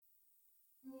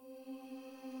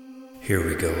Here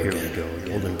we go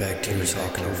again. Holding back tears,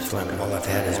 hawking over flame. All I've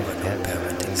had is my notepad.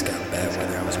 When things got bad,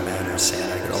 whether I was mad or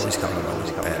sad, I could always count on my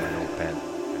notepad.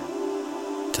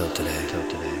 Till today.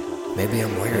 Maybe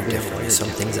I'm wired differently. Some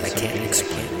things I can't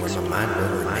explain. Where my mind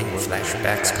will remain.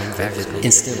 Flashbacks come vividly.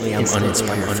 Instantly, I'm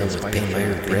uninspired, filled with pain. My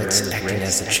regrets acting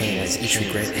as a chain. As each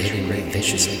regret hitting me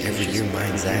viciously. Every year, my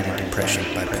anxiety, depression,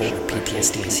 bipolar,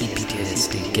 PTSD,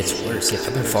 CPTSD gets worse.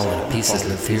 I've been falling to pieces,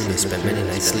 live fearless. Spent many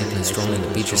nights sleepless, strolling the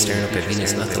beaches, staring up at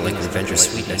Venus. Nothing like revenge or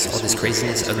sweetness. All this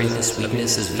craziness, ugliness,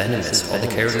 weakness is venomous. All the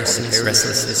carelessness,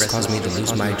 restlessness caused me to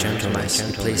lose my gentleness.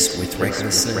 Replaced with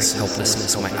recklessness,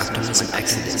 helplessness, my optimism,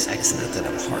 exodus. It's not that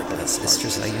I'm heartless, it's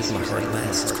just I use my heart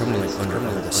less. It's crumbling under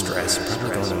all the stress.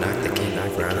 Probably going to knock the king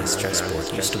over on his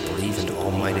chessboard. Used to believe in the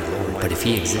almighty Lord, but if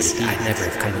he existed, I'd never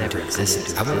have come into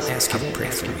existence. I won't ask you to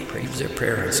pray for me. Use a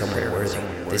prayer on someone worthy.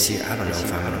 This year, I don't know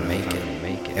if I'm gonna make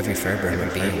it. Every fiber in my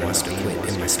being wants to quit.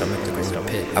 In my stomach, the growing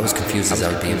pit. I was confused as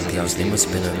I was being abused. They must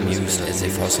have been amused as they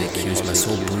falsely accused. My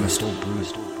soul bruised.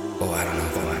 Oh, I don't know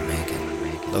if I might make it.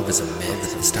 Love is a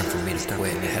myth. It's time for me to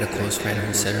quit. I had a close friend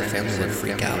who said her family would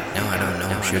freak out. Now I don't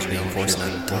know. She was being forced not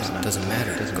to talk. Doesn't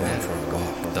matter. Going for a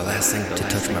walk. The last thing to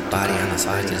touch my body on this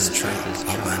earth is trunk.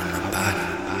 Outline of my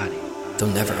body. They'll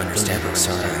never understand how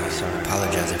sorry I am.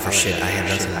 Apologizing for shit I had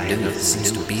nothing to do with. It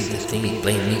seems to be the thing.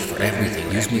 Blame me for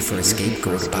everything. Use me for a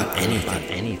scapegoat about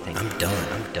anything. I'm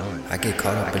done. I get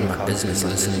caught up in my business,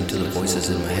 listening to the voices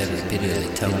in my head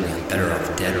repeatedly telling me I'm better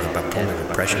off dead, or bipolar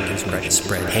depression gives me the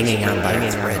spread. Hanging on by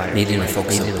a thread, needing to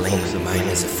focus on blame. Mine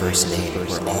is a first name.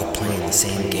 We're all playing the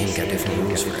same game, got different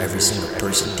rules for every single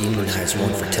person. Demonize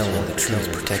one for telling the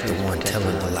truth, protect the one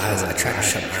telling the lies. I try to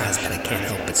shut my eyes, but I can't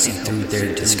help but see through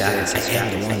their disguise. I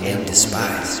am the one they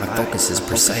despise. My focus is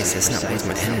precise, it's not worth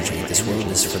my energy. This world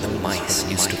is for the mice.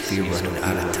 Used to fear running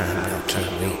out of time, now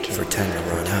can't wait for time to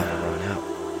run out.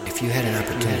 If you had an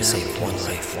opportunity to save one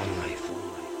life,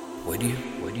 would you?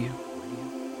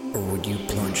 Or would you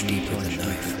plunge deeper than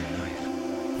knife?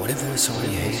 What if it was someone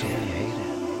you hated?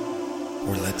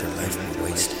 Or let their life be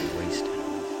wasted?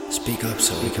 Speak up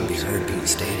so we can be heard being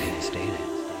stated.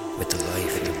 With the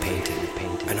life you painted.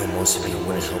 I know most of you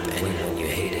wouldn't help anyone you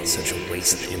hated. Such a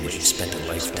wasted image. You spent a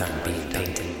lifetime being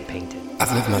painted.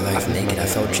 I've lived my life naked. I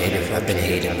felt jaded. I've been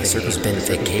hated. My circle's been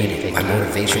vacated. My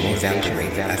motivation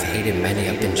evaporated. I've hated many.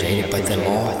 I've been jaded. But them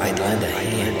all, I'd lend a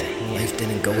hand. Life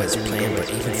didn't go as planned, but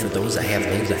even for those I have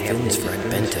negative feelings for, I've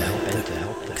been to help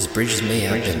them. Because bridges may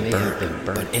have been burnt,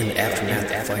 but in the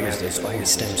aftermath of fires, there's always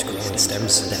stems growing.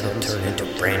 Stems that'll turn into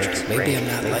branches. Maybe I'm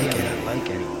not like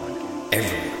anyone.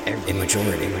 A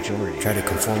majority try to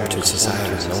conform to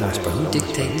society's norms, but who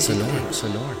dictates the norms?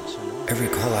 Every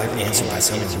call I've answered by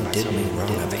someone who did me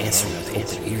wrong, I've answered with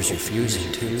open ears,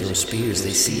 refusing to throw spears.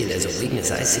 They see it as a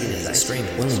weakness, I see it as a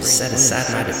strength, willing to set aside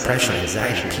my depression,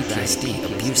 anxiety,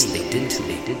 PTSD, abuse they did to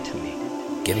me.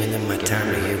 Giving them my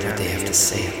time to hear what they have to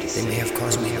say. They may have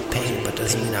caused me pain, but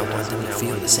doesn't mean I want them to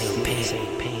feel the same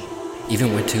pain.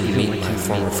 Even went to meet my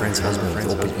former friend's husband with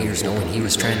open ears, knowing he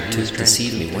was trying to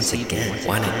deceive me once again.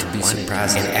 Wanted to be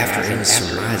surprised, and after it was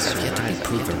surmised, I've yet to be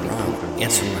proven wrong.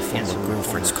 Answering my former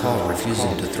girlfriend's call,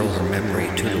 refusing to throw her memory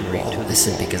to the wall.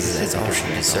 Listen, because that's all she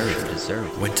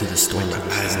deserved. Went to the store, my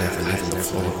eyes never leaving the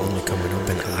floor, only coming up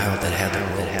in the aisle that had the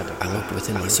rope. I looked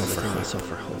within myself for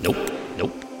hope.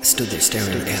 Nope. I stood there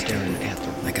staring at them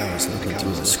like I was looking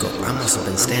through the scope. I must have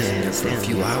been standing there for a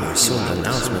few hours. Soon the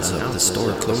announcements of the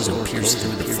store closing pierced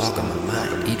through the fog of my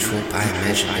mind. Each rope I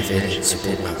imagined if it had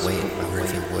support my weight, or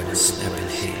if it would snap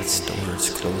and hit. The store is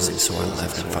closing, so I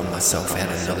left and found myself at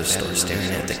another store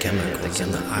staring at the chemicals in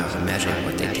the aisle, imagining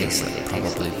what they taste like.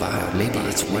 Probably vile. Maybe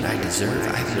it's what I deserve.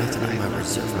 I have nothing in my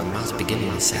reserve. My mouth's beginning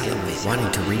to salivate,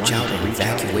 wanting to reach out and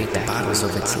evacuate the bottles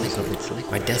of its liquid.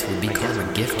 My death would become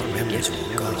a gift, and memories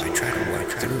will go. I try to work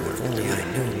through. If only I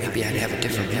knew, maybe I'd have a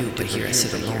different view. But here I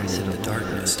sit alone in the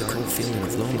darkness. The cold feeling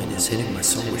of loneliness hitting my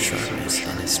soul with sharpness.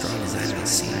 And as strong as I may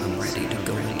seem, I'm ready to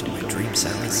go into my dream.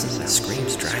 Silencing the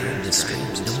screams, drying the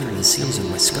screams, knowing the seams of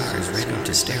my scars, ready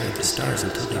to stare at the stars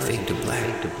until they fade to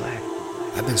black.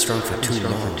 I've been strong for too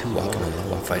long, walking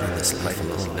alone, fighting this life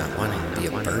alone, not wanting to be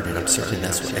a burden. I'm certain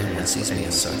that's what everyone sees me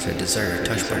as such. I desire a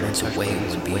touch, but once away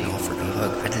when being offered a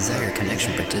hug. I desire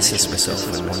connection, but distance myself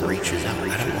when one reaches out.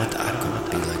 I don't want the outcome to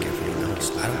be like everyone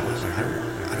else. I don't want to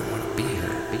hurt. I don't want to be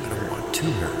hurt. I don't want to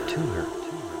hurt.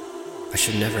 I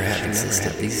should never have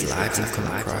existed. These lives I've come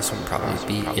across would probably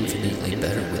be infinitely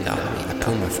better without me. I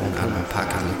pull my phone out of my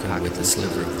pocket, looking with a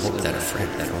sliver of hope that a friend,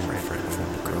 a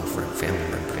girlfriend, family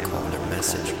member called or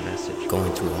message,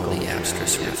 going through all the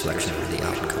abstracts reflection of the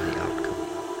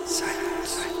outcome.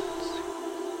 Silence.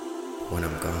 When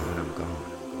I'm gone.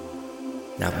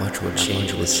 Not much would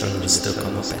change, the sun would still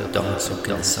come up at dawn,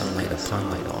 soaking the sunlight upon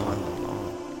my lawn.